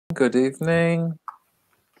Good evening.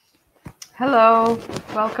 Hello,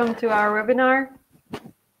 welcome to our webinar.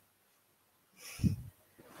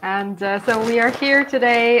 And so we are here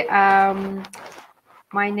today.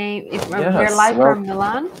 My name is, we're Yes, live well, from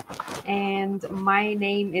Milan, and my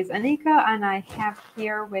name is Anika, and I have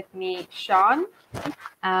here with me Sean.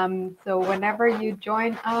 So whenever you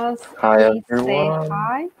join us, hi please say everyone.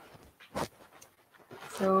 hi.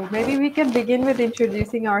 So maybe we can begin with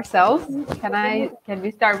introducing ourselves. Can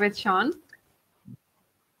we start with Sean?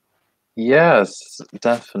 Yes,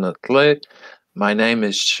 definitely. My name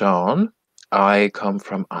is Sean. I come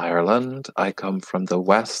from Ireland. I come from the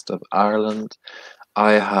west of Ireland.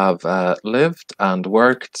 I have lived and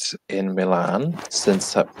worked in Milan since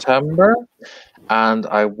September, and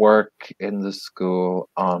I work in the school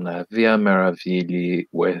on Via Meravigli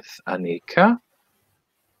with Anika.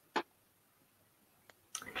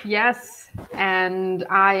 Yes, and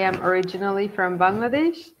I am originally from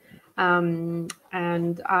Bangladesh,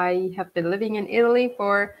 and I have been living in Italy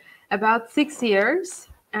for about 6 years,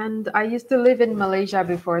 and I used to live in Malaysia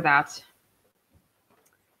before that.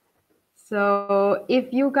 So,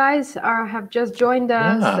 if you guys have just joined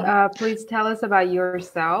us, Yeah. please tell us about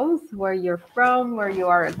yourselves, where you're from, where you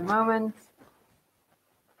are at the moment.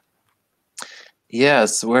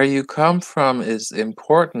 Yes, where you come from is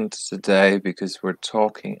important today because we're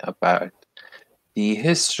talking about the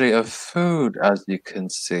history of food, as you can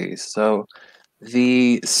see. So,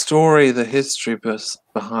 the story, the history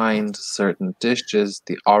behind certain dishes,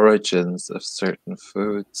 the origins of certain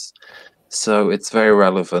foods. So, it's very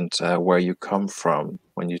relevant where you come from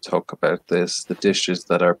when you talk about this, the dishes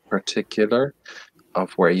that are particular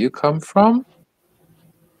of where you come from.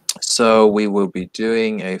 So we will be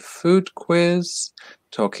doing a food quiz,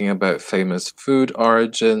 talking about famous food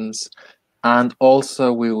origins, and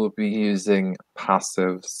also we will be using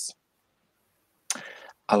passives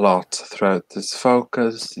a lot throughout this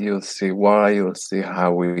focus. You'll see why, you'll see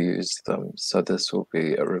how we use them. So this will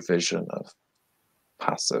be a revision of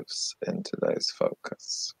passives in today's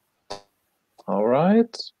focus. All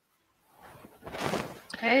right.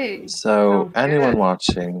 Hey, So sounds anyone good.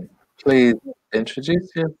 watching, please introduce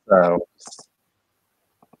yourselves.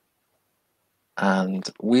 And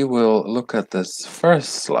we will look at this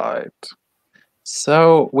first slide.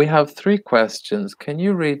 So we have three questions. Can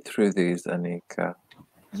you read through these, Anika?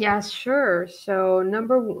 Yeah, sure. So,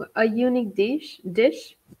 a unique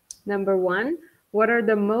dish. Number one, what are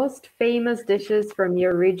the most famous dishes from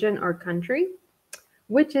your region or country?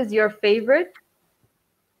 Which is your favorite?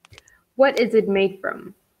 What is it made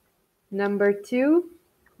from? Number two,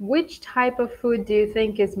 which type of food do you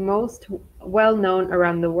think is most well known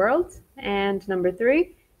around the world? And number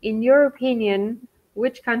three, in your opinion,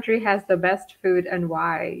 which country has the best food and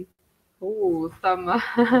why? Oh, some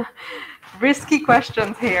risky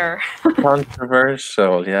questions here.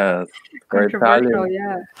 Controversial, yes. For Controversial, Italian,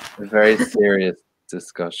 yeah. a very serious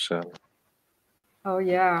discussion. Oh,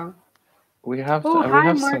 yeah. Oh, We hi, have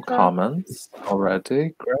some Martha. comments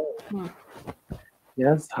already. Great. Hmm.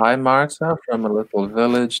 Yes, hi Marta from a little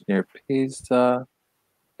village near Pisa.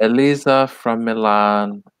 Elisa from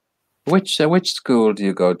Milan. Which school do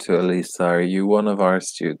you go to, Elisa? Are you one of our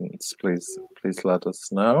students? Please let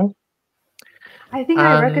us know. I think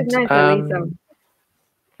I And recognize Elisa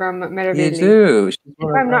from you Meravilli. do. She's If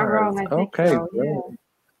one of I'm not ours. wrong, I think Okay, so. great. Yeah.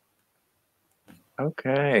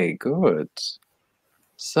 Okay, good.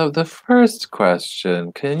 So the first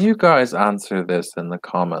question, can you guys answer this in the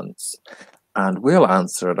comments? And we'll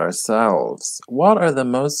answer it ourselves. What are the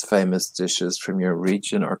most famous dishes from your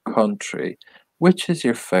region or country? Which is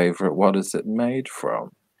your favorite? What is it made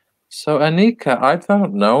from? So Anika, I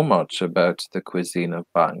don't know much about the cuisine of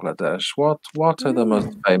Bangladesh. What are the most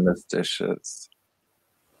Mm. famous dishes?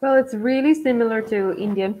 Well, it's really similar to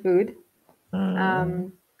Indian food. Mm.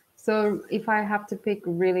 Um, so if I have to pick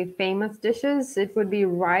really famous dishes, it would be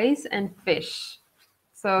rice and fish.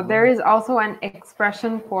 So there Oh, is also an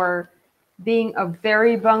expression for being a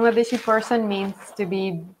very Bangladeshi person means to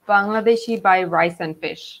be Bangladeshi by rice and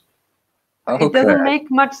fish. It okay. doesn't make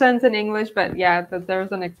much sense in English, but yeah,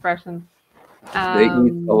 there's an expression. They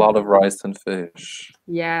eat a Um, lot of rice and fish.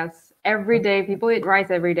 yes, every day people eat rice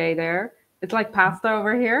every day there. It's like pasta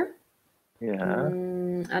over here. Yeah.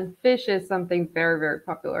 And fish is something very, very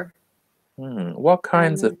popular. What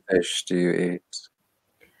kinds of And fish do you eat?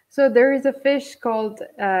 so there is a fish called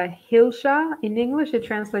hilsha. In English, it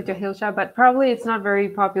translates to hilsha, but probably it's not very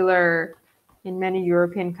popular in many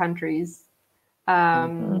European countries. Hmm.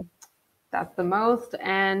 Um, that's the most.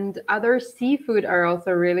 And other seafood are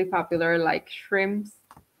also really popular, like shrimps.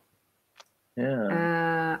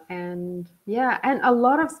 Yeah. And yeah, and a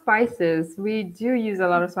lot of spices. We do use a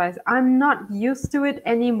lot of spice. I'm not used to it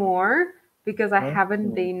anymore because I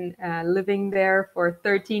haven't Okay. been living there for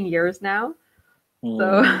 13 years now.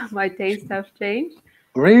 So Hmm. my taste has changed.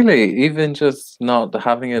 Really? Even just not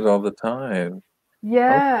having it all the time?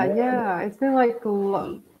 Yeah, Okay. yeah. It's been like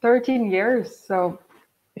 13 years, so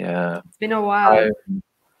Yeah. it's been a I while.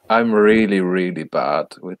 I'm really, really bad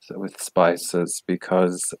with spices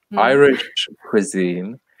because Hmm. Irish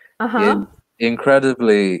cuisine is Uh-huh.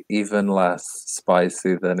 incredibly even less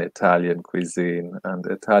spicy than Italian cuisine, and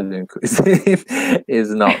Italian cuisine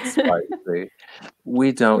is not spicy.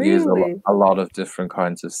 We don't use Really? a lot of different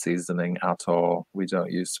kinds of seasoning at all. We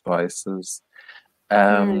don't use spices.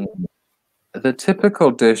 Um, Mm, the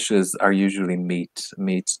typical dishes are usually meat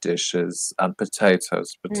dishes and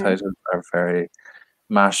potatoes. mm, Potatoes are very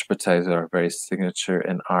Mashed potatoes are very signature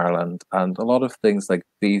in Ireland, and a lot of things like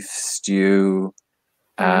beef stew,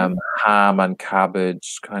 mm. ham and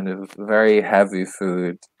cabbage, kind of very heavy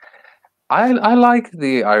food. I like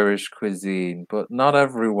the Irish cuisine, but not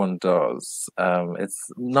everyone does.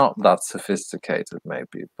 It's not that sophisticated,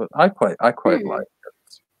 maybe, but I quite Hmm. like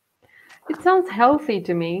it. It sounds healthy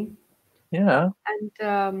to me. Yeah,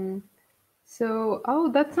 And so,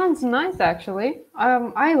 oh, that sounds nice actually.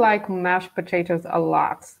 I like mashed potatoes a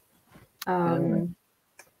lot. yeah. Um,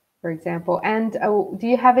 for example. And oh, do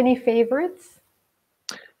you have any favorites?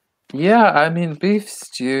 Yeah, I mean beef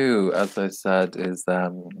stew, as I said, is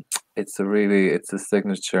it's a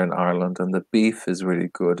signature in Ireland, and the beef is really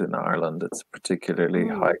good in Ireland. It's particularly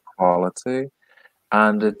high Mm, quality,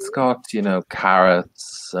 and it's got,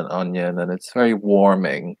 carrots and onion, and it's very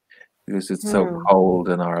warming because it's so mm, cold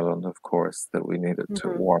in Ireland, of course, that we need it to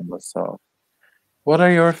mhm. warm us up. What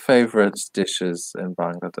are your favorite dishes in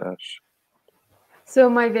Bangladesh? So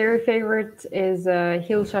my very favorite is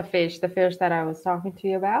hilsa fish, the fish that I was talking to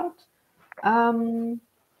you about. Um,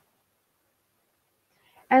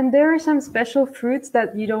 and there are some special fruits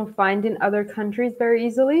that you don't find in other countries very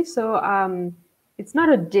easily. So it's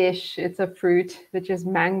not a dish; it's a fruit, which is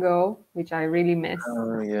mango, which I really miss.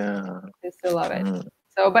 Oh yeah. I still love it. Mm.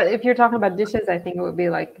 So, but if you're talking about dishes, I think it would be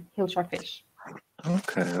like hillshire fish.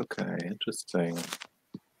 Okay, okay, interesting.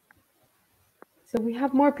 So we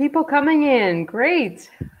have more people coming in.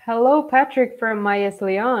 Great. Hello, Patrick from Mayes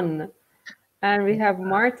Leon. And we have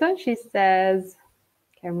Marta. She says,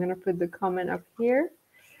 okay, I'm going to put the comment up here.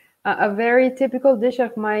 A very typical dish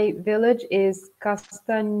of my village is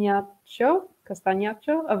castañacho,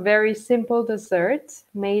 a very simple dessert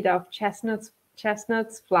made of chestnut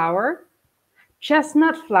flour,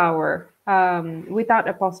 without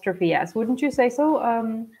apostrophe s. Wouldn't you say so,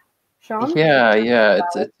 Sean? Yeah, Chestnut yeah, flour.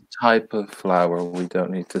 it's a type of flower we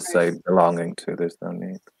don't need to say belonging to. There's no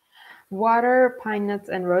need. Water, pine nuts,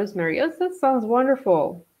 and rosemary. Yes, that sounds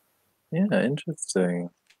wonderful. Yeah, interesting.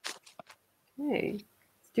 Hey,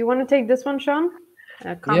 do you want to take this one, Sean?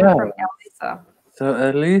 A comment Yeah, from Elisa. so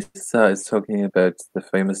Elisa is talking about the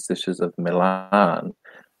famous dishes of Milan,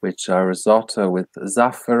 which are risotto with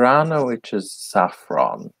zafferano, which is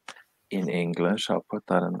saffron in English. I'll put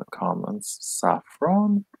that in the comments.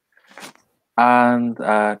 Saffron. And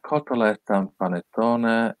cotoletta and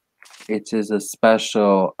panettone. It is a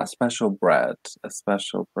special bread, a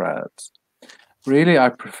special bread. Really, I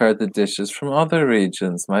prefer the dishes from other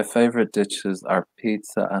regions. My favorite dishes are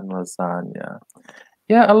pizza and lasagna.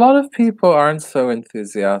 Yeah, a lot of people aren't so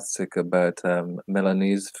enthusiastic about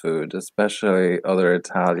Milanese food, especially other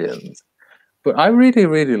Italians. But I really,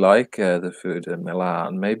 really like the food in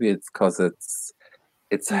Milan. Maybe it's because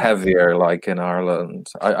it's heavier, like in Ireland.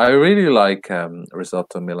 I really like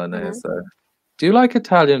risotto Milanese. Mhm. Do you like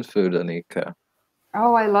Italian food, Anika?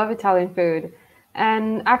 Oh, I love Italian food.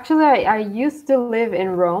 And actually, I used to live in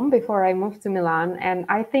Rome before I moved to Milan, and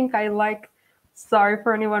I think I like, sorry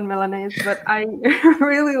for anyone Milanese, but I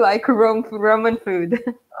really like Roman food.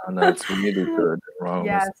 Oh no, it's really good in Rome.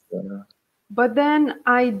 Yes. But then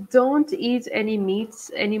I don't eat any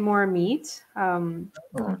more meat.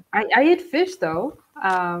 Oh, I eat fish though.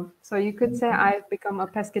 So you could say mhm. I've become a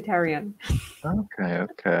pescatarian. Okay,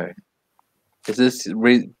 okay. Is this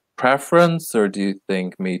preference, or do you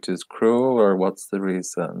think meat is cruel, or what's the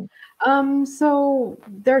reason? So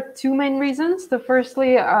there are two main reasons. The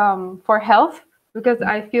firstly, for health, because Mm,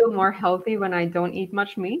 I feel more healthy when I don't eat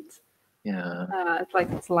much meat. yeah, It's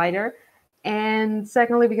like it's lighter. And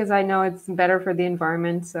secondly, because I know it's better for the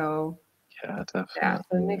environment. So yeah, yeah, it's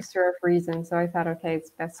a definitely. mixture of reasons. So I thought, okay, it's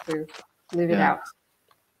best to leave it Yeah, out.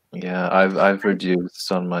 yeah. I've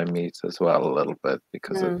reduced on my meat as well a little bit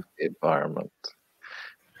because of Mm. the environment.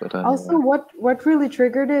 But Also, anyway. what really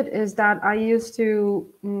triggered it is that I used to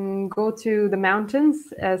go to the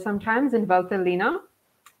mountains sometimes in Valtellina.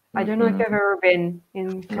 I don't know if Hmm. you've ever been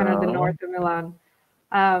in kind of the No. north of Milan.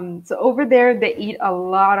 So over there, they eat a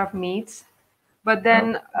lot of meat. But Oh.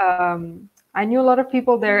 then I knew a lot of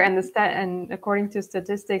people there, and and according to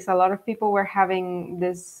statistics, a lot of people were having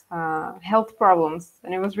this health problems,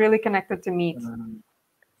 and it was really connected to meat. Mm.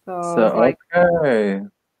 So I was So like, okay.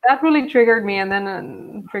 that really triggered me, and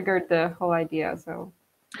then triggered the whole idea. So,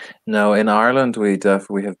 No, in Ireland we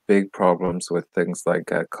have big problems with things like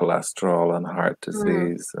cholesterol and heart mm,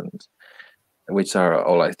 disease, and which are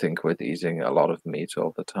all I think with eating a lot of meat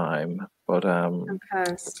all the time. But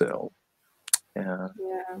okay, still, yeah.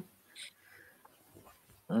 yeah,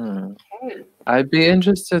 Mm. okay. I'd be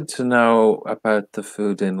interested to know about the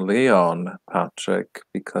food in Lyon, Patrick,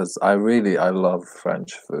 because I love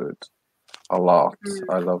French food a lot.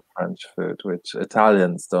 I Mm. love French food, which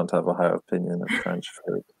Italians don't have a high opinion of French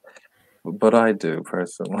food, but I do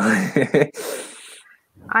personally.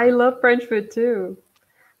 I love French food too.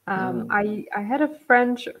 Mm. I had a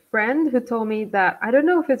French friend who told me that I don't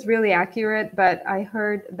know if it's really accurate, but I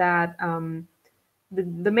heard that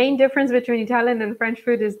the main difference between Italian and French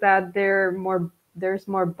food is that there's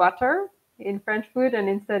more butter in French food, and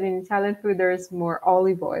instead in Italian food there's more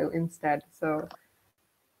olive oil instead. So,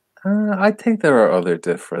 I think there are other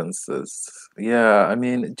differences. Yeah, I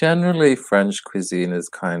mean, generally French cuisine is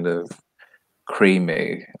kind of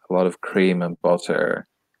creamy, a lot of cream and butter,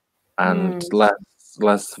 and mm,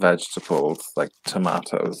 less vegetables like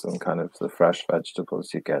tomatoes and kind of the fresh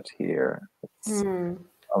vegetables you get here. It's mm,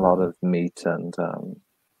 a lot of meat and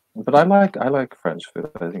but I like French food.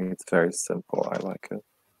 I think it's very simple. I like it.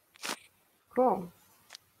 cool.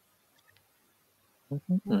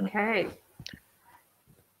 Mhm. Okay.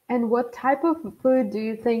 And what type of food do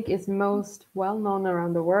you think is most well known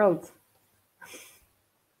around the world?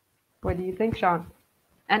 What do you think, Sean?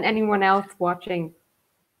 And anyone else watching?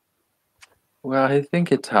 Well, I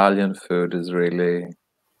think Italian food is really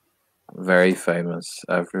very famous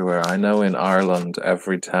everywhere. I know in Ireland,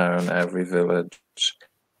 every town, every village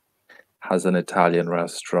has an Italian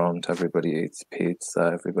restaurant. Everybody eats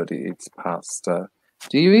pizza, everybody eats pasta.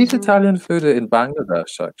 Do you eat Mhm. Italian food in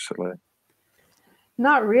Bangladesh, actually?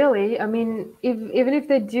 Not really. I mean, if even if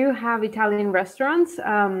they do have Italian restaurants,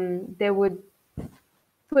 they would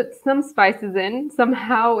put some spices in.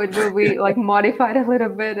 Somehow it will be like modified a little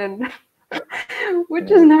bit, and which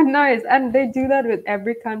is Yeah. not nice. And they do that with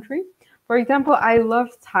every country. For example, I love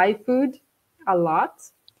Thai food a lot,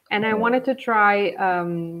 and I Oh, wanted to try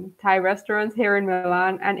Thai restaurants here in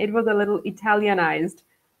Milan, and it was a little Italianized.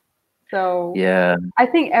 So yeah, I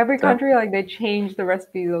think every country definitely. like they change the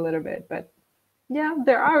recipes a little bit, but yeah,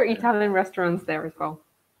 there are Italian restaurants there as well.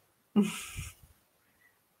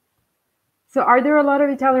 So are there a lot of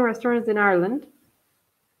Italian restaurants in Ireland?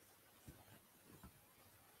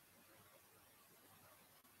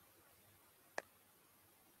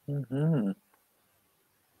 Hmm.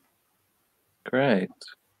 Great.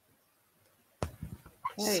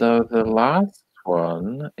 Okay. So the last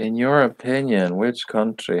one, in your opinion, which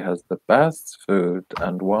country has the best food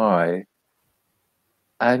and why?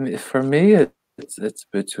 I mean, for me, it's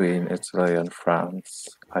between Italy and France.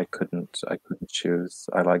 I couldn't choose.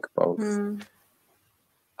 I like both Hmm.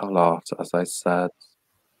 a lot, as I said.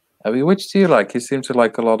 I mean, which do you like? You seem to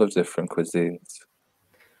like a lot of different cuisines.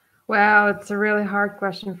 Well, it's a really hard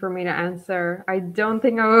question for me to answer. I don't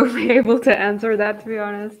think I will be able to answer that, to be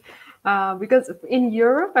honest. Because in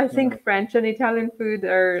Europe, I Mm. think French and Italian food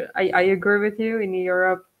are, I agree with you. In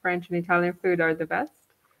Europe, French and Italian food are the best.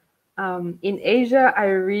 In Asia, I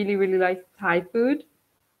really, really like Thai food.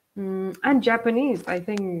 And Japanese. I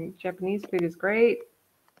think Japanese food is great.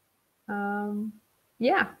 Um,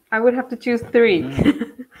 yeah, I would have to choose three.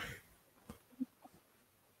 Mm.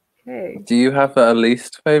 Okay. Do you have a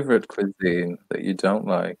least favorite cuisine that you don't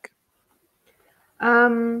like?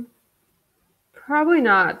 Um, Probably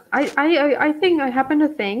not. I think I happen to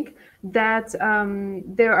think that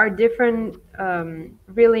there are different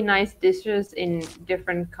really nice dishes in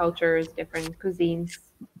different cultures, different cuisines.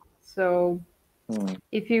 So Hmm.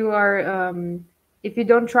 if you are if you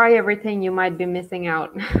don't try everything, you might be missing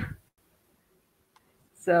out.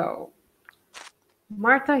 So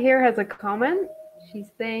Martha here has a comment. She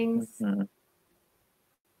thinks Mhm.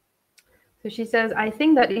 so. She says, "I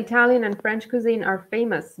think that Italian and French cuisine are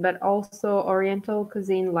famous, but also Oriental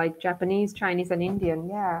cuisine like Japanese, Chinese, and Indian.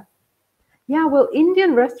 Yeah, yeah, well,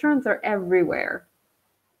 Indian restaurants are everywhere.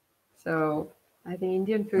 So I think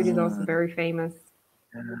Indian food is also Mm. very famous.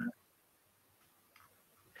 Yeah.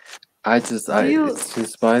 Do you? It's too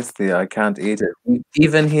spicy. I can't eat it.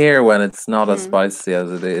 Even here, when it's not as Hmm, spicy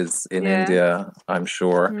as it is in yeah. India, I'm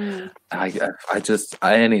sure. Hmm.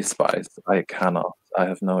 Any spice, I cannot. I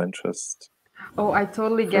have no interest. Oh, I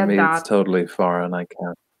totally For get me, it's that. totally foreign. I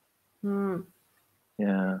can't. Hmm.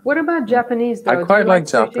 Yeah. What about Mm. Japanese I though? Do you quite like like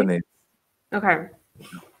sushi? Japanese. Okay.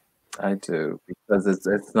 I do because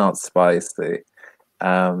it's not spicy.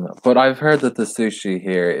 But I've heard that the sushi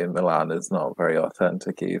here in Milan is not very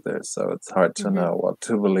authentic either, so it's hard to Hmm. know what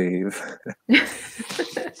to believe.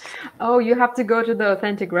 Oh, you have to go to the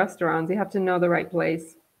authentic restaurants. You have to know the right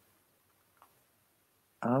place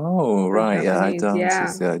Oh, for right. Yeah, I Japanese. don't. You Yeah,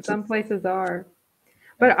 see, I just some places are.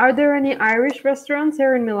 But are there any Irish restaurants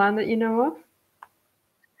here in Milan that you know of?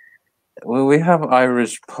 well, we have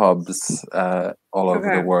Irish pubs all over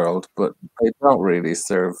the Okay. world, but they don't really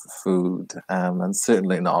serve food, and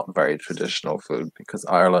certainly not very traditional food because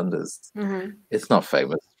Ireland is Mm-hmm. it's not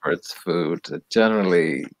famous for its food. It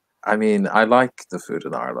generally, I mean, I like the food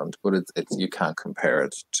in Ireland, but it's you can't compare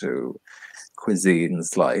it to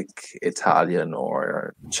cuisines like Italian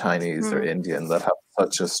or Chinese or Hmm. Indian that have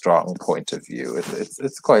such a strong point of view.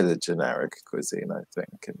 It's quite a generic cuisine, I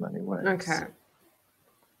think, in many ways. Okay.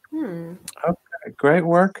 Hmm. Okay, great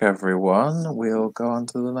work, everyone. We'll go on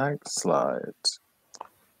to the next slide,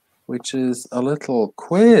 which is a little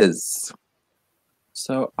quiz.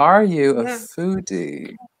 So, are you a Yeah.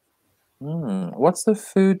 foodie? What's a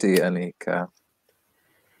foodie, Anika?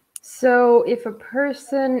 So if a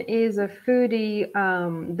person is a foodie,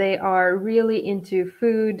 they are really into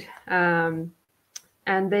food, and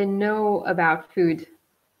they know about food.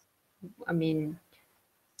 I mean,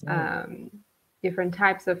 Hmm. um, different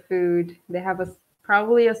types of food. They have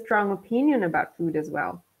probably a strong opinion about food as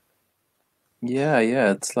well. Yeah,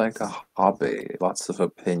 yeah, it's like a hobby. Lots of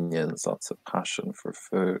opinions, lots of passion for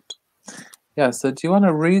food. Yeah, so do you want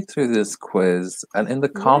to read through this quiz and in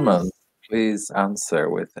the Yes. comments, please answer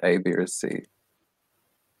with A, B, or C?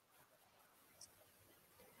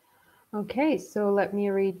 Okay, so let me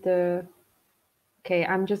read the. Okay,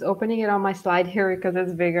 I'm just opening it on my slide here because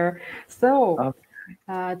it's bigger. So,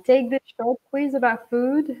 Oh, take this short quiz about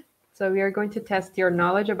food. So, we are going to test your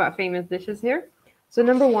knowledge about famous dishes here. So,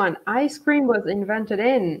 number one, ice cream was invented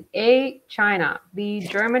in A, China, B,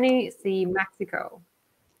 Germany, C, Mexico.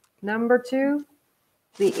 Number two,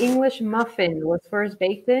 the English muffin was first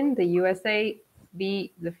baked in the USA,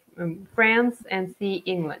 B, France, and C,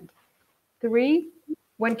 England. Three,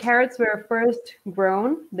 when carrots were first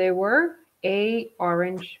grown, they were A,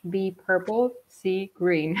 orange, B, purple, C,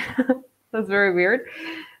 green. That's very weird.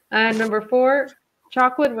 And number four,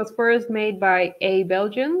 chocolate was first made by A,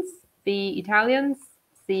 Belgians, B, Italians,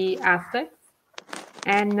 C, Aztecs.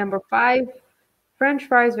 And number five, French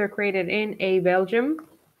fries were created in A, Belgium,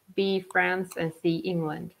 B, France, and C,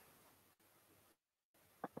 England.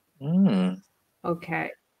 mm,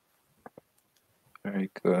 Okay. very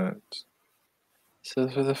good. So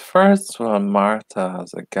for the first one, Marta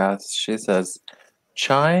has a guess. She says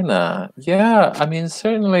China. Yeah, I mean,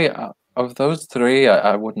 certainly of those three,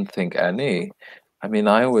 I wouldn't think any. I mean,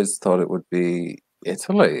 I always thought it would be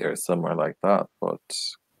Italy or somewhere like that, but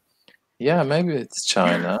yeah, maybe it's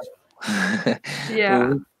China. Yeah.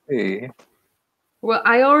 We'll see. Well,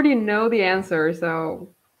 I already know the answer, so,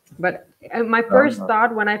 but my first Um,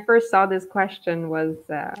 thought when I first saw this question was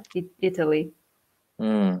Italy.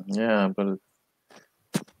 yeah, but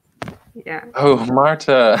Yeah. oh,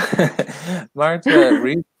 Marta, Marta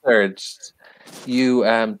researched. You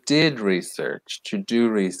did research, to do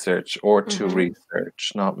research, or to Hmm.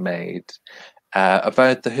 research, not made,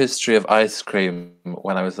 about the history of ice cream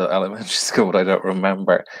when I was at elementary school, but I don't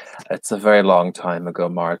remember. It's a very long time ago,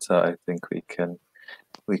 Marta. I think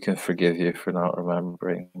we can forgive you for not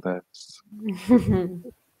remembering this.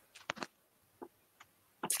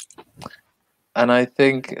 And I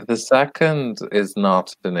think the second is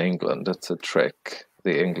not in England, it's a trick,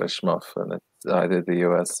 the English muffin. It's either the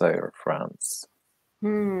USA or France.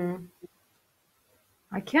 Hmm.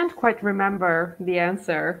 I can't quite remember the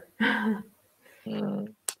answer. Mm.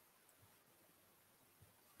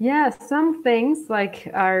 Yeah, some things like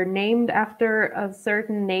are named after a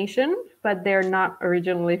certain nation, but they're not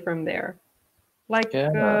originally from there. Like,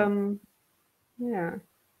 Yeah. yeah.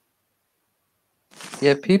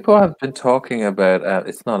 Yeah, people have been talking about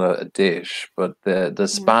it's not a dish, but the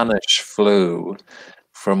Spanish flu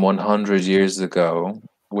from 100 years ago,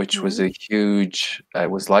 which was Mm-hmm. a huge, it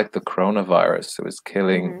was like the coronavirus. It was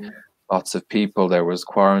killing Hmm. lots of people. There was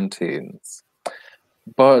quarantines.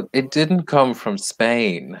 But it didn't come from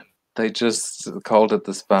Spain. They just called it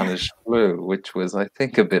the Spanish flu, which was, I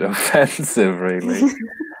think, a bit offensive, really,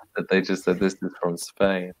 that they just said this is from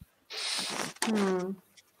Spain. Hmm.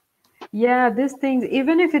 Yeah, these things,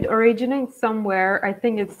 even if it originates somewhere, I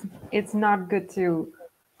think it's not good to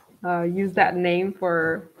use that name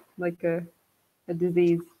for like a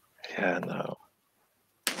disease. Yeah, no.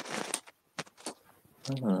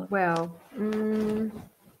 Mhm. Well,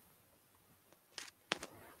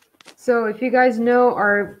 so if you guys know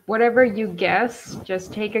or whatever you guess,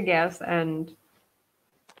 just take a guess and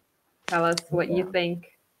tell us what you think.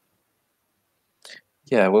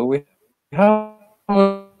 Yeah, well, we have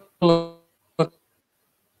a look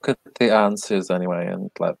at the answers anyway and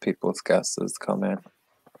let people's guesses come in.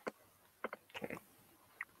 Okay.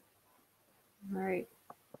 All right.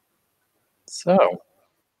 So,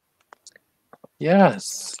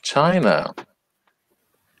 yes, China.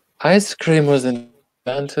 Ice cream was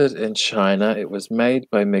invented in China. It was made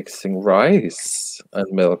by mixing rice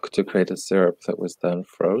and milk to create a syrup that was then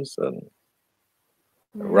frozen.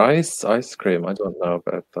 Hmm. Rice ice cream, I don't know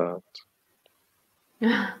about that.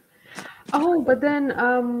 Oh, but then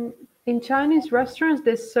in Chinese restaurants,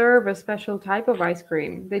 they serve a special type of ice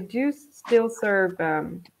cream. They do still serve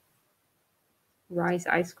rice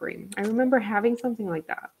ice cream. I remember having something like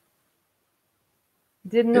that.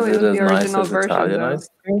 Didn't know Is it it was the as nice original as version, Italian though. ice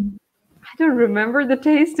cream? I don't remember the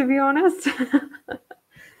taste, to be honest.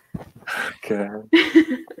 Okay.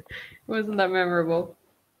 It wasn't that memorable.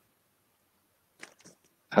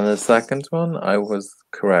 And the second one, I was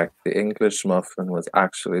correct. The English muffin was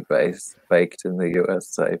actually baked in the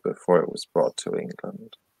USA before it was brought to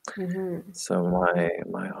England. Hmm. So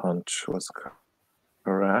my hunch was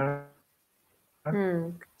correct. Hmm.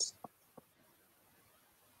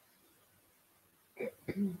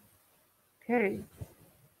 Okay.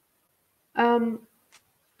 Um,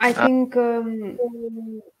 I think.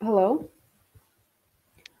 Hello.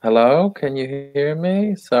 Hello, can you hear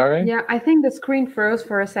me? Sorry. Yeah, I think the screen froze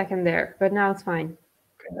for a second there, but now it's fine.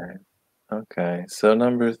 Okay. Okay. So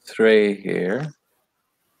number three here.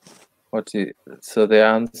 So the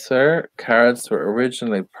answer, carrots were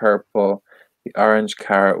originally purple. The orange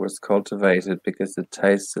carrot was cultivated because it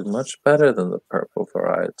tasted much better than the purple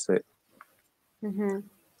variety. Hmm.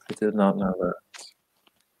 I did not know that.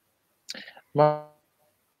 Marta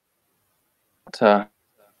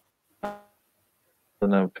has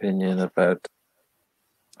an opinion about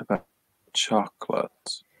chocolate.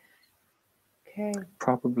 Okay.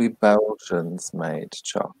 Probably Belgians made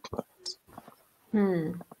chocolate.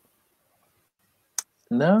 Hmm.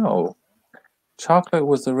 No, chocolate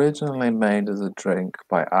was originally made as a drink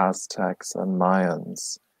by Aztecs and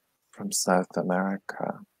Mayans from South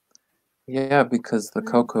America. Yeah, because the Hmm.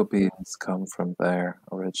 cocoa beans come from there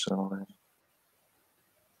originally.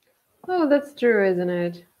 Oh, that's true, isn't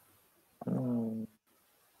it? Mm.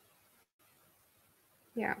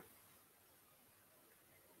 Yeah.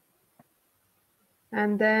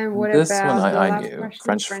 And then what This one about the I last knew. question? French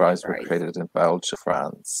French fries were fries. created in Belgium,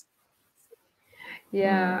 France.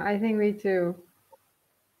 Yeah, Mm. I think me too.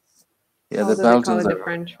 Yeah, the Although they call Belgians it the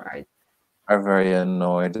French fries. are very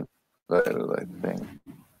annoyed about it, I think,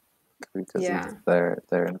 because it's Yeah.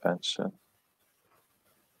 their invention.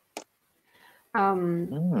 Um,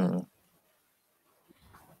 Mm.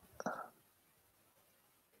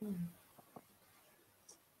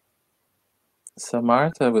 So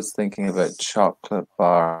Martha was thinking about chocolate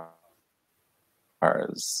bars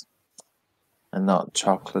and not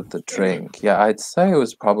chocolate the drink. Yeah, I'd say it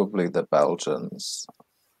was probably the Belgians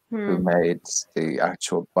who hmm. made the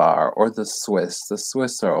actual bar, or the Swiss. The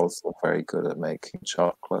Swiss are also very good at making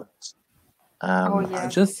chocolate. Oh,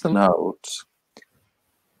 yes. Just a note,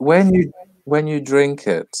 when you drink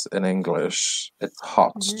it in English, it's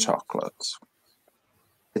hot Hmm. chocolate.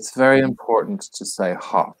 It's very important to say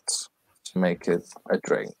hot to make it a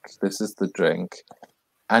drink. This is the drink.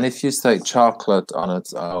 And if you say chocolate on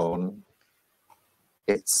its own,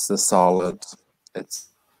 it's the solid. It's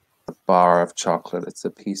a bar of chocolate. It's a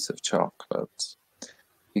piece of chocolate.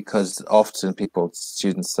 Because often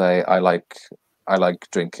students say, I like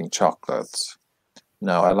drinking chocolate.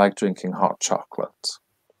 No, I like drinking hot chocolate.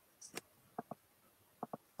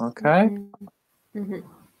 Okay? Hmm. Hmm.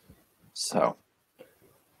 So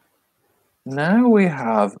now we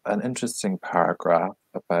have an interesting paragraph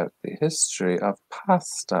about the history of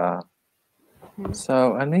pasta.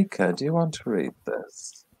 So, Anika, do you want to read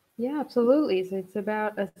this? Yeah, absolutely. So it's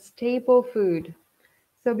about a staple food.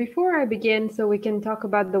 So before I begin, so we can talk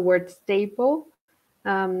about the word staple.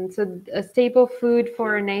 So a staple food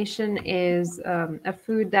for a nation is a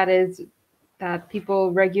food that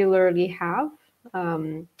people regularly have,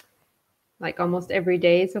 um, like almost every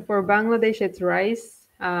day. So for Bangladesh, it's rice.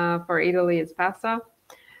 For Italy, it's pasta.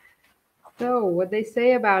 So what they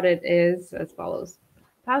say about it is as follows.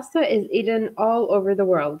 Pasta is eaten all over the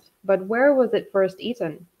world, but where was it first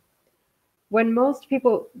eaten? When most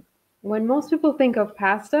people when most people think of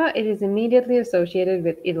pasta, it is immediately associated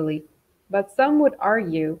with Italy. But some would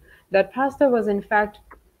argue that pasta was in fact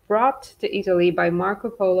brought to Italy by Marco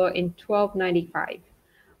Polo in 1295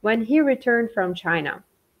 when he returned from China.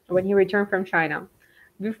 When he returned from China.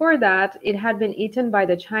 Before that, it had been eaten by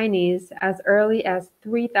the Chinese as early as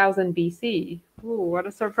 3000 BC. Ooh, what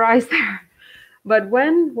a surprise there. But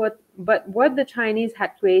what the Chinese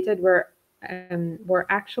had created were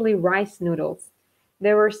actually rice noodles.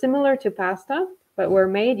 They were similar to pasta, but were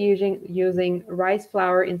made using rice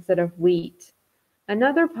flour instead of wheat.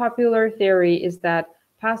 Another popular theory is that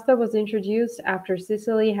pasta was introduced after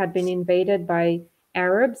Sicily had been invaded by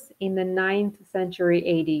Arabs in the 9th century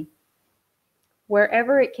AD.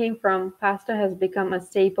 Wherever it came from, pasta has become a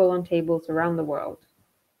staple on tables around the world.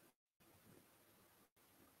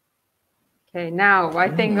 Okay, now I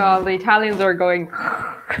think Mm. all the Italians are going,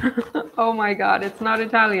 oh my god, it's not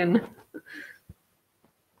Italian.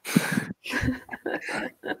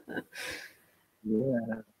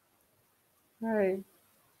 Yeah, Right.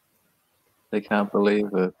 they can't believe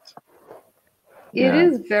it. It Yeah,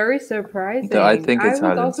 is very I surprising. think I was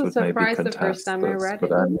Italians also would maybe surprised the first contest time I this, read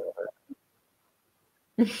but it. I know.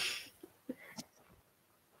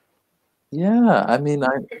 Yeah, I mean,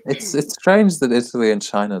 it's strange that Italy and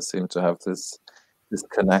China seem to have this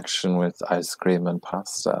connection with ice cream and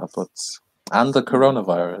pasta, but and the Hmm.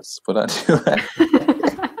 coronavirus. But anyway,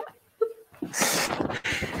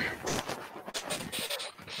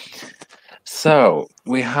 so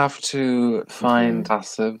we have to find Mhm.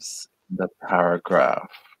 passives in the paragraph.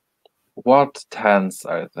 What tense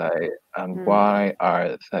are they, and Hmm. why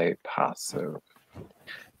are they passive?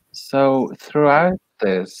 So throughout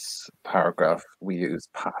this paragraph, we use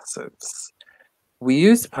passives. We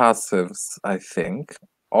use passives, I think,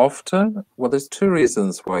 often. Well, there's two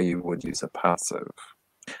reasons why you would use a passive.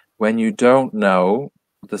 When you don't know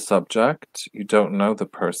the subject, you don't know the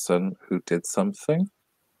person who did something,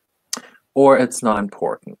 or it's not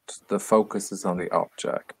important. The focus is on the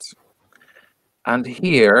object. And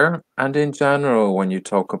here, and in general, when you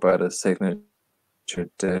talk about a signature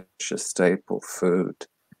dish, a staple food,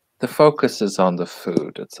 the focus is on the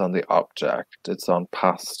food, it's on the object, it's on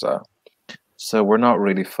pasta. So we're not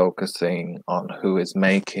really focusing on who is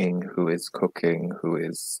making, who is cooking, who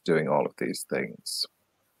is doing all of these things.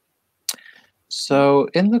 So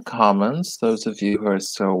in the comments, those of you who are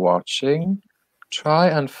still watching, try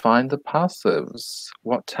and find the passives.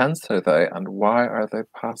 What tense are they and why are they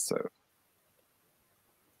passive?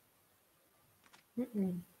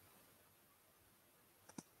 Mm-mm.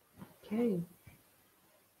 Okay.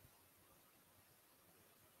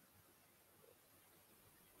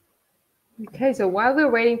 Okay, so while we're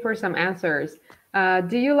waiting for some answers,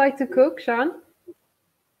 do you like to cook, Sean?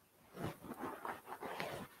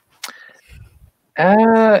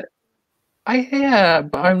 Uh, yeah,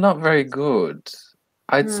 but I'm not very good.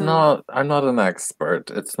 Hmm. I'm not an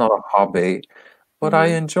expert. It's not a hobby, but I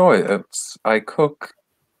Mm-hmm. enjoy it. I cook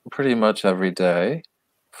pretty much every day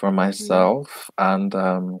for Mm-hmm. myself, and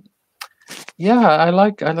yeah, I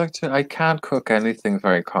like to. I can't cook anything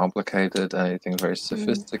very complicated, anything very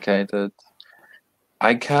sophisticated.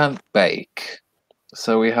 I can't bake.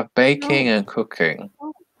 So we have baking Oh. and cooking.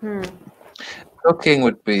 Hmm. Cooking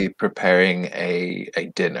would be preparing a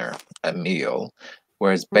dinner, a meal,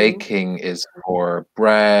 whereas Hmm. baking is for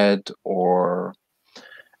bread or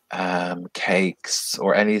cakes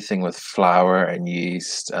or anything with flour and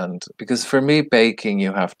yeast. And because for me, baking,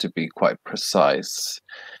 you have to be quite precise.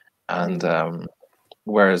 And Hmm.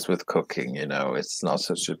 whereas with cooking, it's not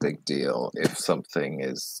such a big deal if something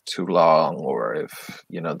is too long or if,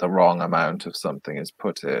 the wrong amount of something is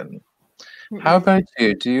put in. How Mm-mm. about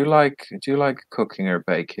you? Do you like cooking or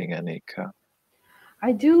baking, Anika?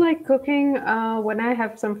 I do like cooking when I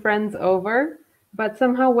have some friends over, but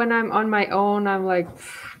somehow when I'm on my own, I'm like,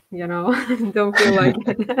 don't feel like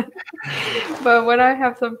it. But when I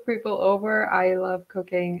have some people over, I love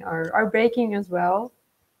cooking or baking as well.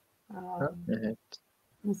 Um, Okay.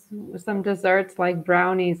 some desserts like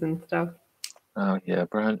brownies and stuff. Oh yeah,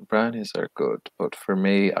 brownies are good, but for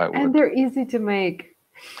me, I And would. they're easy to make.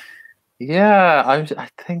 Yeah, I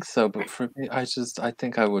think so, but for me, I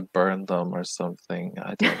think I would burn them or something.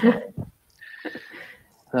 I don't know.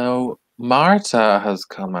 So Marta has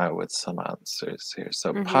come out with some answers here.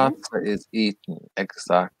 So Hmm. pasta is eaten,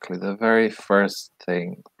 exactly. The very first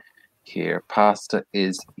thing here, pasta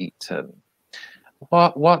is eaten.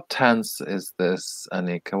 What tense is this,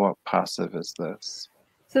 Anika? What passive is this?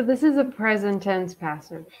 So this is a present tense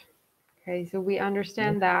passive. Okay, so we Yeah.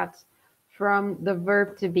 understand that from the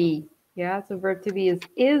verb to be. Yeah, so verb to be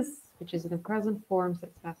is, which is in the present form, so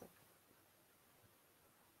it's passive.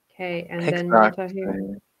 Okay, and then Marta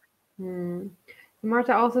here. Exactly.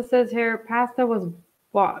 Marta also says here, pasta was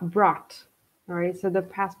brought. All right, so the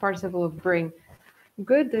past participle of bring.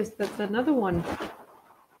 Good, that's another one.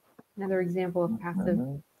 Another example of passive.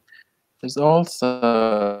 Mhm. There's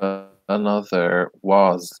also another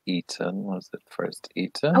was eaten, was it first Oh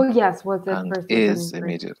eaten, yes, was it and first is eaten? Great.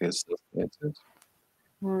 immediately associated.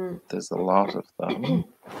 Hmm. There's a lot of them.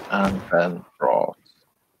 And then brought.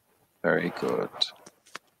 Very good.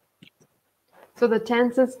 So the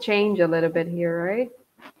tenses change a little bit here, right?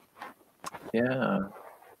 Yeah.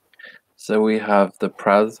 So we have the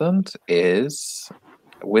present is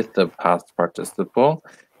with the past participle,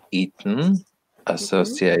 eaten, Mm-hmm.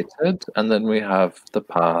 associated, and then we have the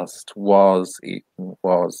past was eaten,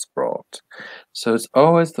 was brought. So it's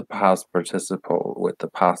always the past participle with the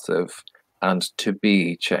passive, and to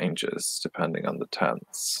be changes depending on the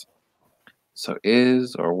tense. So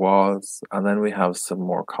is or was, and then we have some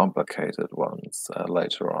more complicated ones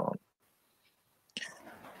later on.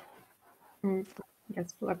 Mm.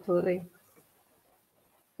 Yes, absolutely.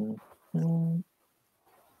 Mhm.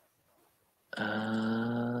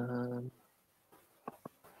 Um,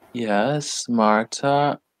 yes,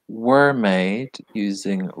 Marta, were made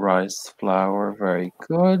using rice flour. Very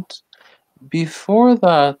good. Before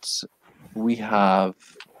that, we have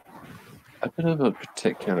a bit of a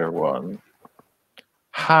particular one.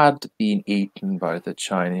 Had been eaten by the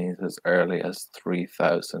Chinese as early as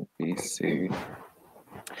 3000 BC.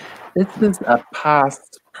 This is a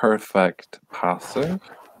past perfect passive,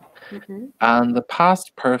 Mm-hmm. and the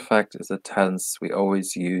past perfect is a tense we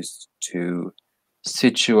always use to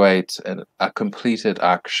situate a completed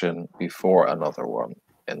action before another one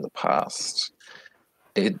in the past.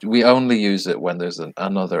 We only use it when there's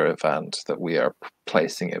another event that we are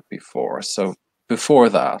placing it before. So before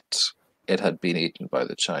that, it had been eaten by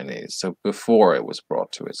the Chinese. So before it was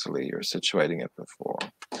brought to Italy, you're situating it before.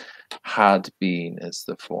 Had been is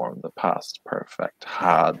the form, the past perfect.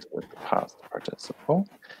 Had with the past participle.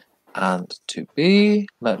 And to be,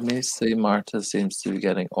 let me see, Marta seems to be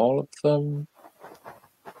getting all of them.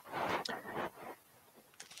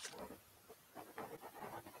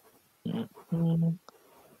 Mhm.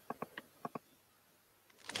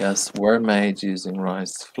 Yes, were made using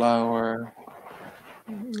rice flour.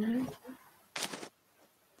 Mm-hmm.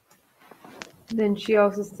 Then she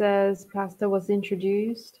also says pasta was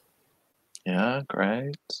introduced. Yeah,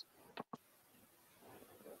 great.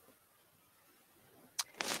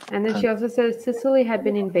 And then she And also says Sicily had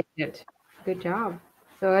been invaded. Good job.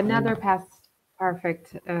 So another past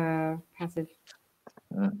perfect passive.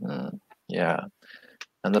 yeah,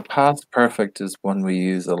 and the past perfect is one we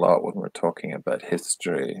use a lot when we're talking about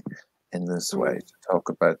history in this way Mm. to talk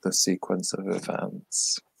about the sequence of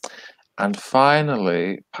events. And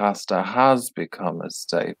finally, pasta has become a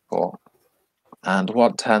staple. And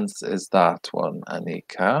what tense is that one,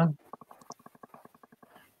 Anika?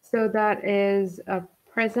 So that is a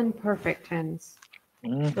present perfect tense.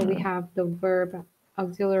 So we Hmm. have the verb,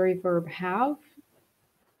 auxiliary verb have.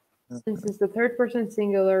 Since it's the third person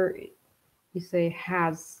singular, you say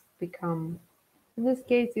has become. In this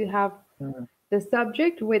case, you have the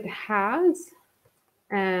subject with has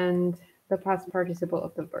and the past participle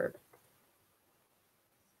of the verb.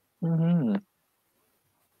 Hmm.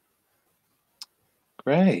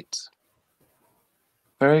 Great.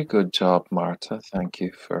 Very good job, Marta. Thank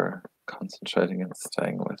you for concentrating and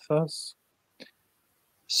staying with us.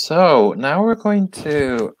 So now we're going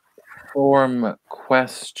to form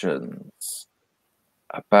questions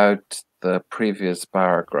about the previous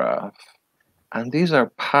paragraph, and these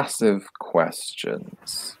are passive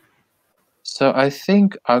questions. So I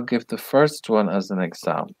think I'll give the first one as an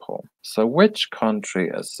example. So which country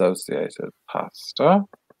associated pasta?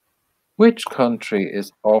 Which country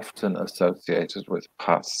is often associated with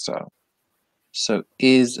pasta? So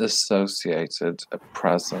is associated a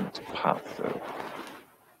present passive.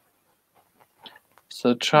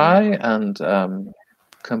 So try and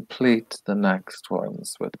complete the next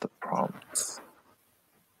ones with the prompts.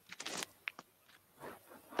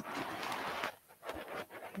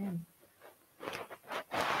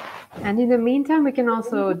 And in the meantime, we can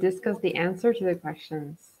also discuss the answer to the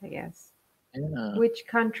questions, I guess. Yeah, Which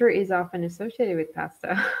country is often associated with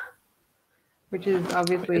pasta? Which is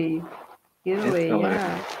obviously Italy, Italy.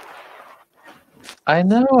 yeah. I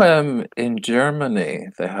know in Germany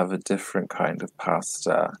they have a different kind of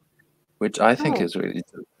pasta, which I think Oh, is really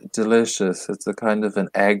delicious. It's a kind of an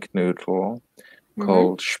egg noodle mm-hmm.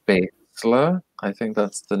 called Spätzle. I think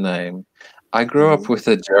that's the name. I grew up Mm-hmm. with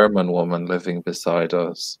a German woman living beside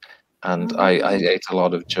us, and I Oh. ate a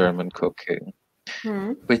lot of German cooking,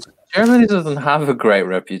 Hmm. which Germany doesn't have a great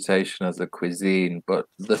reputation as a cuisine, but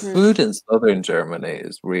the Hmm. food in southern Germany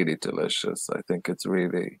is really delicious. I think it's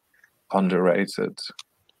really underrated.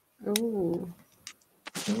 Ooh,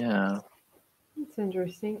 Yeah. that's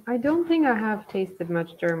interesting. I don't think I have tasted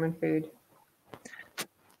much German food.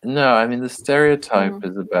 No, I mean the stereotype Mm,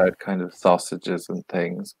 is about kind of sausages and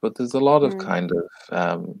things, but there's a lot of mm, kind of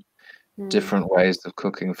mm, different ways of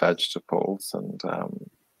cooking vegetables and mm.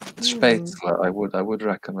 Spätzle. I would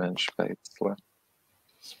recommend Spätzle.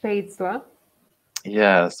 Spätzle.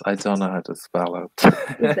 Yes, I don't know how to spell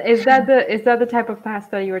Is it. is that the type of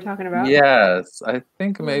pasta you were talking about? Yes, I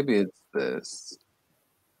think Mm. maybe it's this,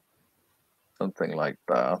 something like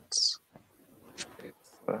that.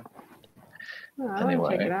 It's, Oh, I want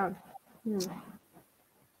to check it anyway, out. Hmm.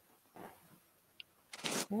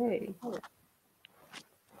 Okay.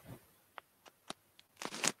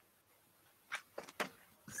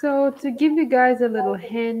 So to give you guys a little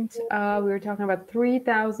hint, we were talking about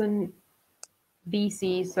 3000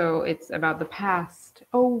 BC, so it's about the past.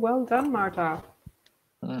 Oh, well done, Marta.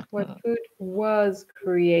 What mhm. food was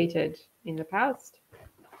created in the past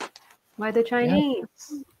by the Yeah,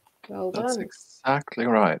 Chinese? Well that's done. exactly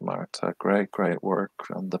right, Marta. Great, great work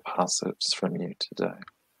on the passives from you today.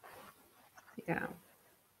 Yeah.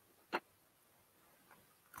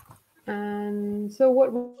 And so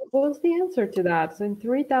what was the answer to that? So in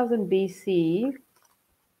 3000 BC,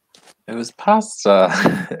 It was pasta.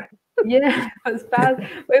 yeah, it was past.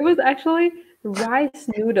 It was actually rice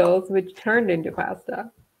noodles which turned into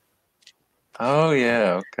pasta. Oh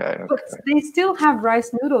yeah, okay, But okay. they still have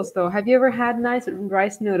rice noodles though. Have you ever had nice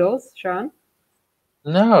rice noodles, Sean?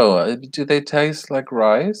 No, do they taste like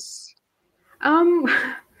rice? Um,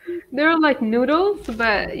 they're like noodles,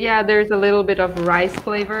 but yeah, there's a little bit of rice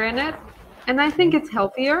flavor in it. And I think it's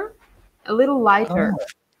healthier, a little lighter Oh,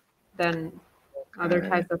 than other okay.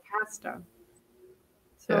 types of pasta.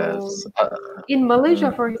 So Yes. in Uh,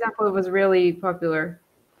 Malaysia, for example, it was really popular,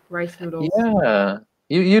 rice noodles. yeah.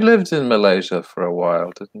 You lived in Malaysia for a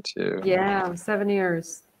while, didn't you? Yeah, 7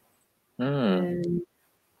 years. Hmm. And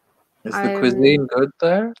Is the I'm cuisine good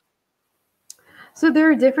there? so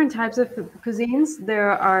there are different types of cuisines.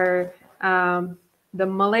 There are the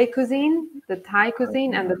Malay cuisine, the Thai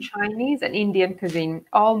cuisine, and the Chinese and Indian cuisine,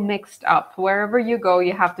 all mixed up. Wherever you go,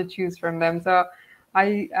 you have to choose from them.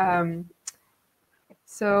 I, um,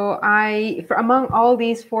 for among all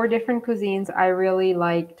these four different cuisines, I really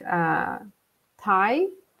liked Thai,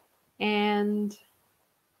 and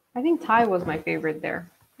I think Thai was my favorite there,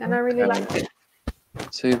 and I really Okay. liked it.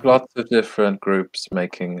 So you've lots of different groups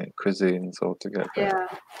making cuisines all together. Yeah,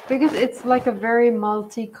 because it's like a very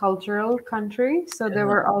multicultural country, so there Yeah.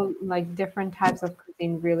 were all like different types of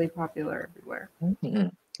cuisine really popular everywhere.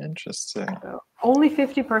 Interesting. So only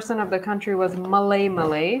 50% of the country was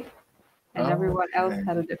Malay, and Oh, everyone else okay.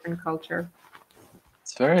 had a different culture.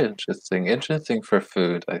 It's very interesting. Interesting for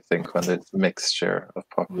food, I think, when it's a mixture of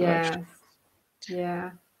population. Yes,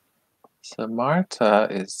 yeah, So Marta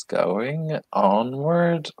is going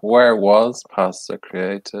onward. Where was pasta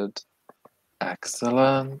created?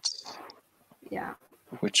 Excellent. yeah.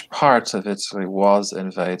 Which part of Italy was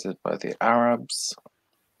invaded by the Arabs?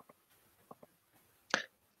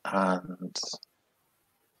 And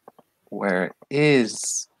where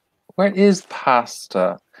is where is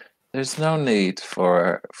pasta? There's no need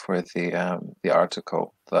for the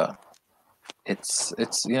article. It's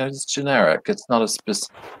it's generic. It's not a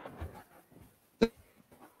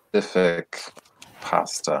specific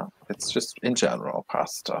pasta. It's just in general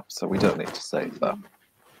pasta. So we don't need to say that.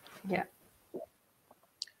 Yeah.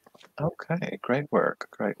 Okay, great work,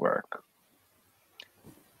 great work.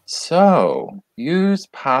 So use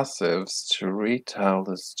passives to retell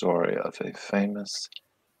the story of a famous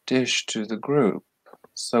dish to the group.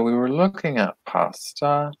 So we were looking at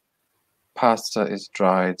pasta. Pasta is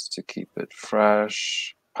dried to keep it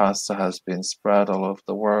fresh. Pasta has been spread all over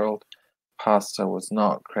the world. Pasta was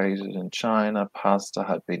not created in China. Pasta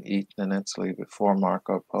had been eaten in Italy before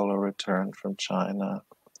Marco Polo returned from China.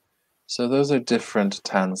 So those are different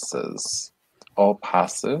tenses, all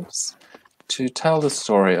passives. To tell the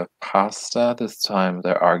story of pasta, this time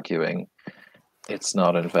they're arguing it's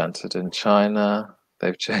not invented in China.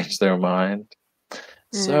 They've changed their mind.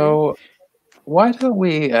 Mm, So why don't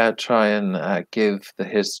we try and give the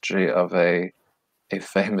history of a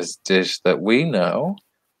famous dish that we know?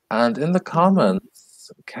 And in the mhm.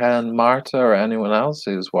 comments, can Marta or anyone else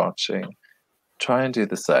who's watching try and do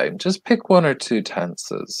the same? Just pick one or two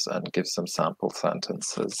tenses and give some sample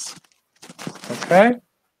sentences. Okay?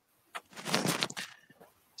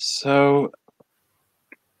 So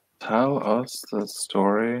tell us the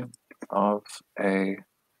story of a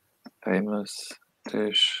famous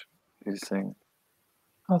dish using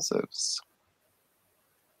passives.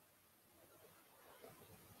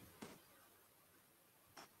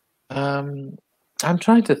 Um, I'm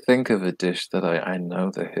trying to think of a dish that I know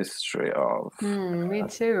the history of. Me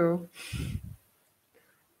too.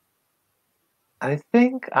 I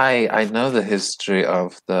think I know the history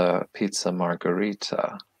of the pizza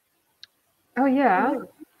margherita. Oh yeah.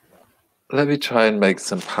 Let me try and make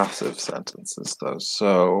some passive sentences though.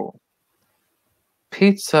 So,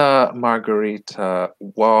 pizza margherita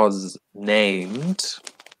was named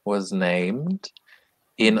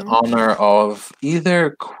in Mm-hmm. honor of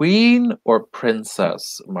either Queen or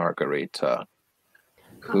Princess Margherita,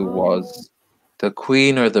 who Oh. was the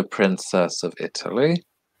Queen or the Princess of Italy.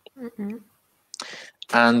 Mm-hmm.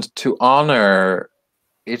 And to honor,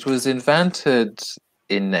 it was invented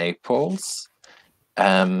in Naples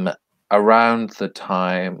um, around the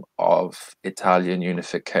time of Italian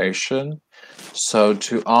unification. So,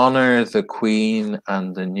 to honor the Queen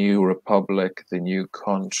and the new republic, the new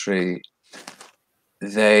country,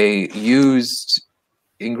 they used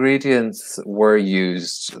ingredients were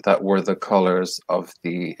used that were the colors of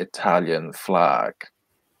the Italian flag.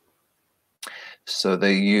 So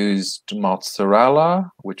they used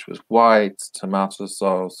mozzarella, which was white, tomato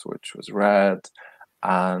sauce, which was red,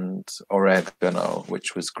 and oregano,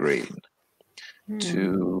 which was green, Hmm.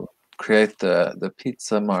 to create the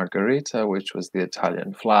pizza margherita, which was the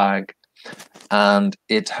Italian flag. And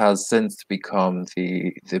it has since become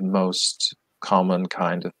the most common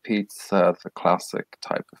kind of pizza, the classic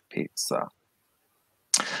type of pizza.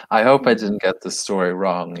 I hope I didn't get the story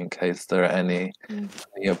wrong in case there are any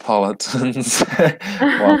Neapolitans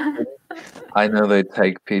watching. I know they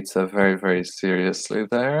take pizza very, very seriously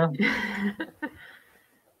there.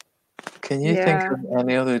 Can you think Yeah. of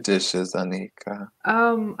any other dishes, Anika?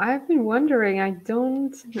 I've been wondering. I'm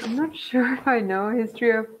not sure if I know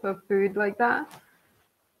history of food like that.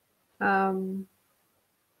 Um,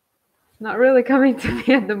 Not really coming to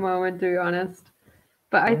me at the moment, to be honest.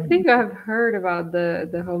 But I think Mm, I've heard about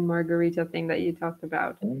the whole margarita thing that you talked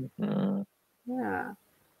about. mhm. Yeah.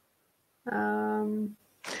 Um,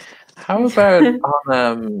 How about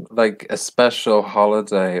on like a special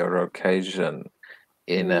holiday or occasion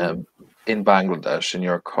in hmm. Bangladesh in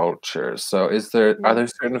your culture? So are Yeah. there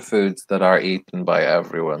certain foods that are eaten by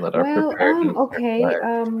everyone that are Well, prepared in a certain way?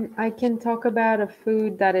 okay. I can talk about a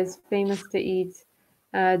food that is famous to eat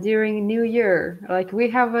during New Year. Like we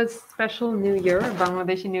have a special New Year,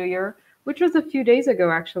 Bangladeshi New Year, which was a few days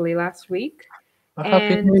ago, actually, last week. Oh,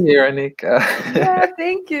 Happy And New Year, Anika. yeah,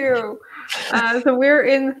 thank you. So we're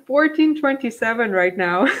in 1427 right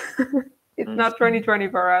now. It's not Mhm. 2020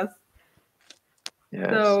 for us. Yes.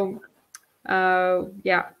 So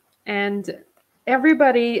yeah, and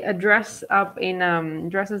everybody dresses up in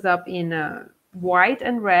white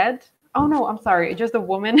and red. Oh no, I'm sorry. Just a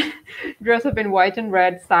woman dress up in white and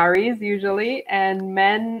red saris usually, and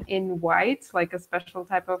men in white, like a special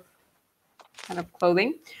type of kind of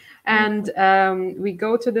clothing. Mhm. And we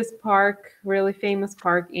go to this park, really famous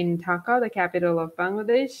park in Dhaka, the capital of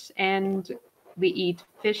Bangladesh, and we eat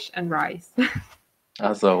fish and rice.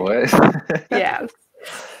 As always. Yes,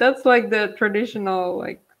 that's like the traditional,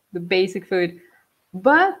 like the basic food.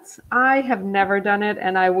 But I have never done it,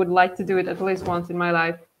 and I would like to do it at least once in my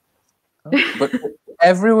life. But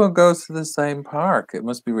everyone goes to the same park. It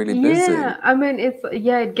must be really busy. Yeah, I mean,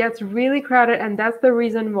 it gets really crowded, and that's the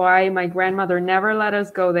reason why my grandmother never let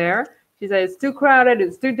us go there. She said, it's too crowded,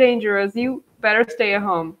 it's too dangerous, you better stay at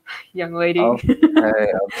home, young lady. Okay,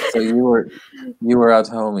 so you were at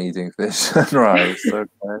home eating fish and rice.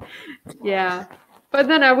 Okay. Yeah. But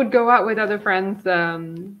then I would go out with other friends,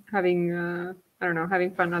 having, I don't know,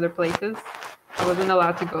 having fun other places. I wasn't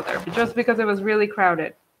allowed to go there, but just because it was really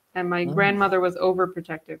crowded, and my Mm, grandmother was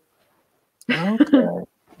overprotective. okay.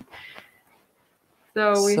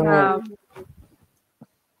 So we So, have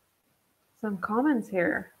some comments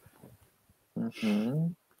here.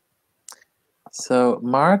 mhm. So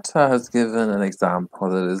Marta has given an example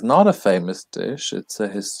that is not a famous dish. It's a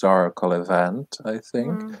historical event, I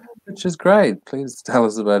think, Mm, which is great. Please tell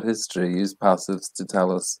us about history. Use passives to tell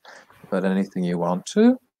us about anything you want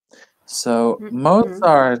to. So mm,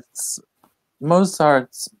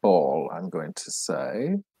 Mozart's ball, I'm going to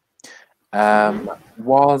say, mm,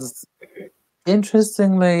 was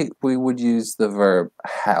interestingly, we would use the verb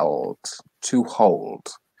held, to hold,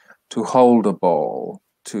 to hold a ball,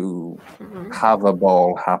 to mm, have a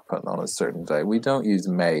ball happen on a certain day. We don't use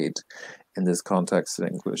made in this context in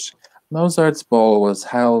English. Mozart's ball was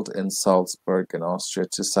held in Salzburg in Austria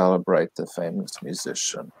to celebrate the famous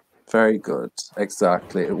musician. Very good.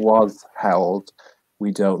 Exactly. It was held.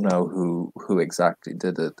 We don't know who exactly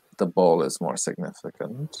did it. The ball is more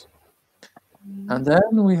significant. And Mhm.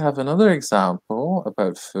 then we have another example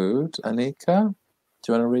about food. Anika, do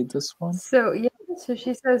you want to read this one? So yeah, so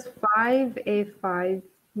she says five a five.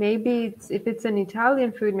 Maybe it's if it's an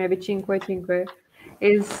Italian food, maybe cinque cinque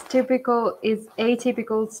is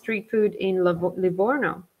atypical street food in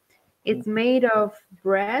Livorno. It's made of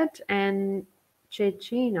bread and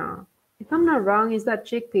cecina. If I'm not wrong, is that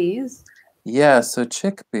chickpeas? Yeah, so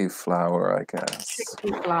chickpea flour, I guess.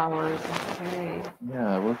 Chickpea flour. Okay.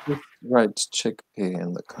 Yeah, we'll just write chickpea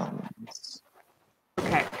in the comments.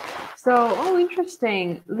 Okay. So, oh,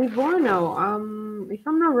 interesting. Livorno. If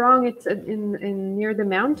I'm not wrong, it's in near the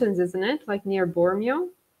mountains, isn't it? Like near Bormio.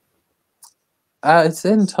 It's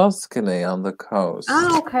in Tuscany on the Ah, coast.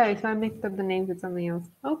 okay. So I mixed up the names with something else.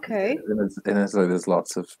 Okay. In Italy, there's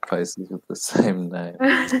lots of places with the same name.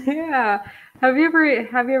 Yeah. Have you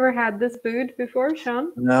ever had this food before,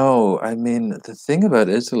 Sean? No, I mean, the thing about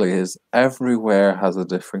Italy is everywhere has a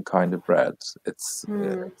different kind of bread. Hmm. It's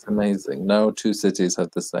amazing. No two cities have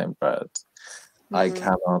the same bread. I Hmm.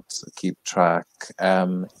 cannot keep track.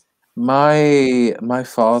 Um, my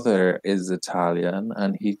father is Italian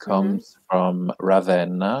and he Hmm. comes from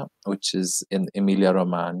Ravenna, which is in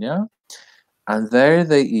Emilia-Romagna, and there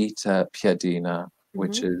they eat piadina,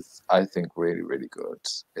 which Hmm. is, I think, really, really good.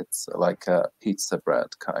 It's like a pizza bread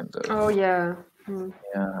kind of. Oh yeah. Hmm.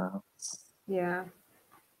 Yeah. Yeah.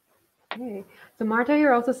 Okay. So Marta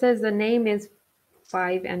here also says the name is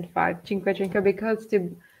five and five, cinque cinque, because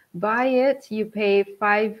to buy it you pay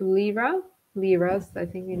 5 liras, I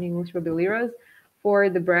think in English would be liras, for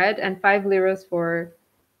the bread and 5 liras for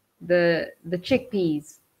the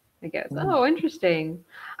chickpeas, I guess. Mm. Oh, interesting.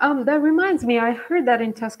 That reminds me, I heard that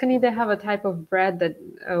in Tuscany they have a type of bread that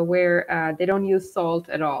where they don't use salt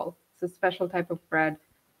at all. It's a special type of bread.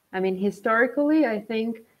 I mean, historically, I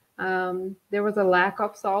think there was a lack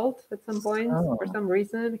of salt at some point for Oh, some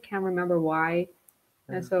reason. I can't remember why.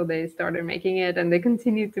 And yeah. so they started making it and they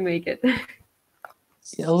continued to make it.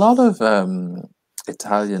 Yeah, a lot of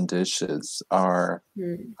Italian dishes are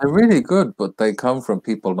Hmm. they're really good, but they come from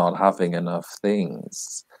people not having enough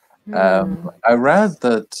things. Hmm. I read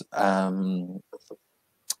that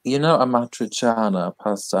you know amatriciana,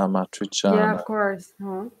 pasta Yeah, amatriciana. of course.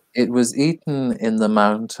 Huh? It was eaten in the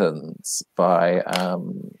mountains by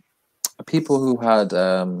people who had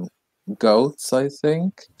goats, I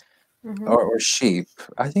think, Mm-hmm. or sheep.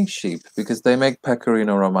 I think sheep, because they make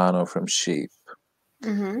pecorino romano from sheep.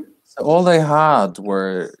 Mm-hmm. So all they had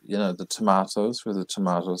were, you know, the tomatoes for the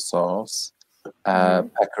tomato sauce, Mm-hmm.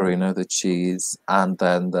 pecorino, the cheese, and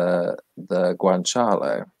then the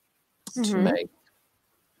guanciale to Mm-hmm. make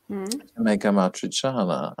Mm-hmm.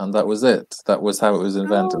 amatriciana, and that was it. That was how it was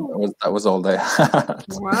invented. Oh, That was all they had.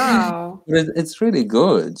 wow. But it's really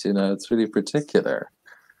good, you know. It's really particular,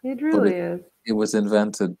 It but really is. it was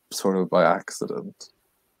invented sort of by accident.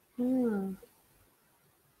 Yeah.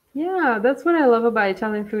 Yeah, that's what I love about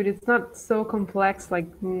Italian food. It's not so complex, like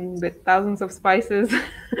with thousands of spices,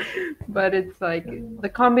 but it's like the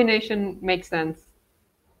combination makes sense.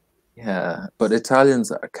 Yeah, but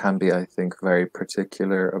Italians can be, I think, very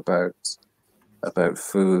particular about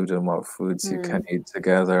food and what foods you can Mm, eat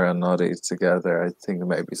together and not eat together. I think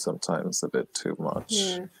maybe sometimes a bit too much.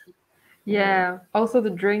 yeah. Yeah. Yeah. Also the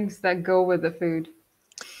drinks that go with the food.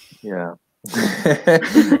 Yeah.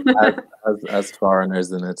 As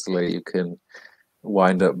foreigners in Italy, you can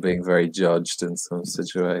wind up being very judged in some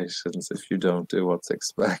situations if you don't do what's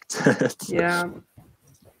expected. Yeah.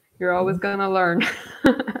 You're always gonna learn.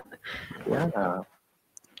 Yeah.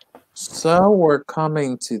 So we're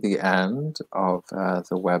coming to the end of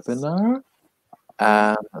the webinar.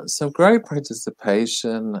 Um, some great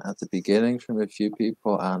participation at the beginning from a few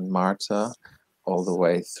people and Marta all the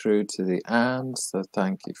way through to the end. So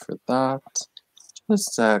thank you for that.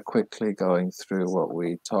 Just quickly going through what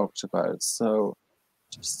we talked about. So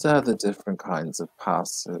just the different kinds of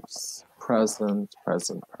passives: present,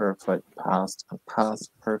 present perfect, past, and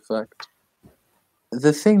past perfect.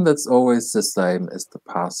 The thing that's always the same is the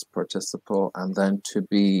past participle, and then to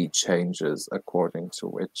be changes according to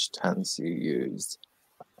which tense you use.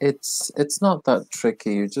 It's not that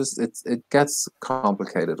tricky. It gets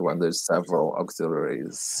complicated when there's several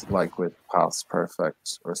auxiliaries, like with past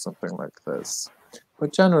perfect or something like this.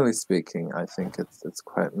 But generally speaking, I think it's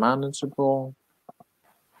quite manageable.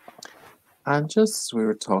 And just we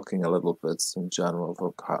were talking a little bit some general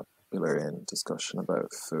vocabulary and discussion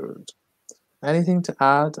about food. Anything to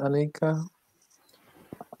add, Anika?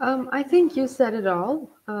 I think you said it all.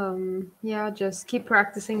 Yeah, just keep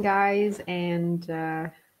practicing, guys, and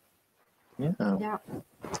Yeah. yeah.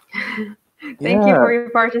 Thank you for Yeah. your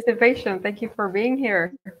participation. Thank you for being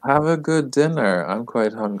here. Have a good dinner. I'm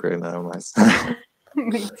quite hungry now myself.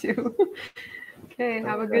 Me too. Okay,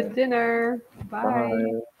 have a good Okay. dinner. Bye.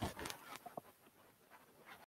 Bye.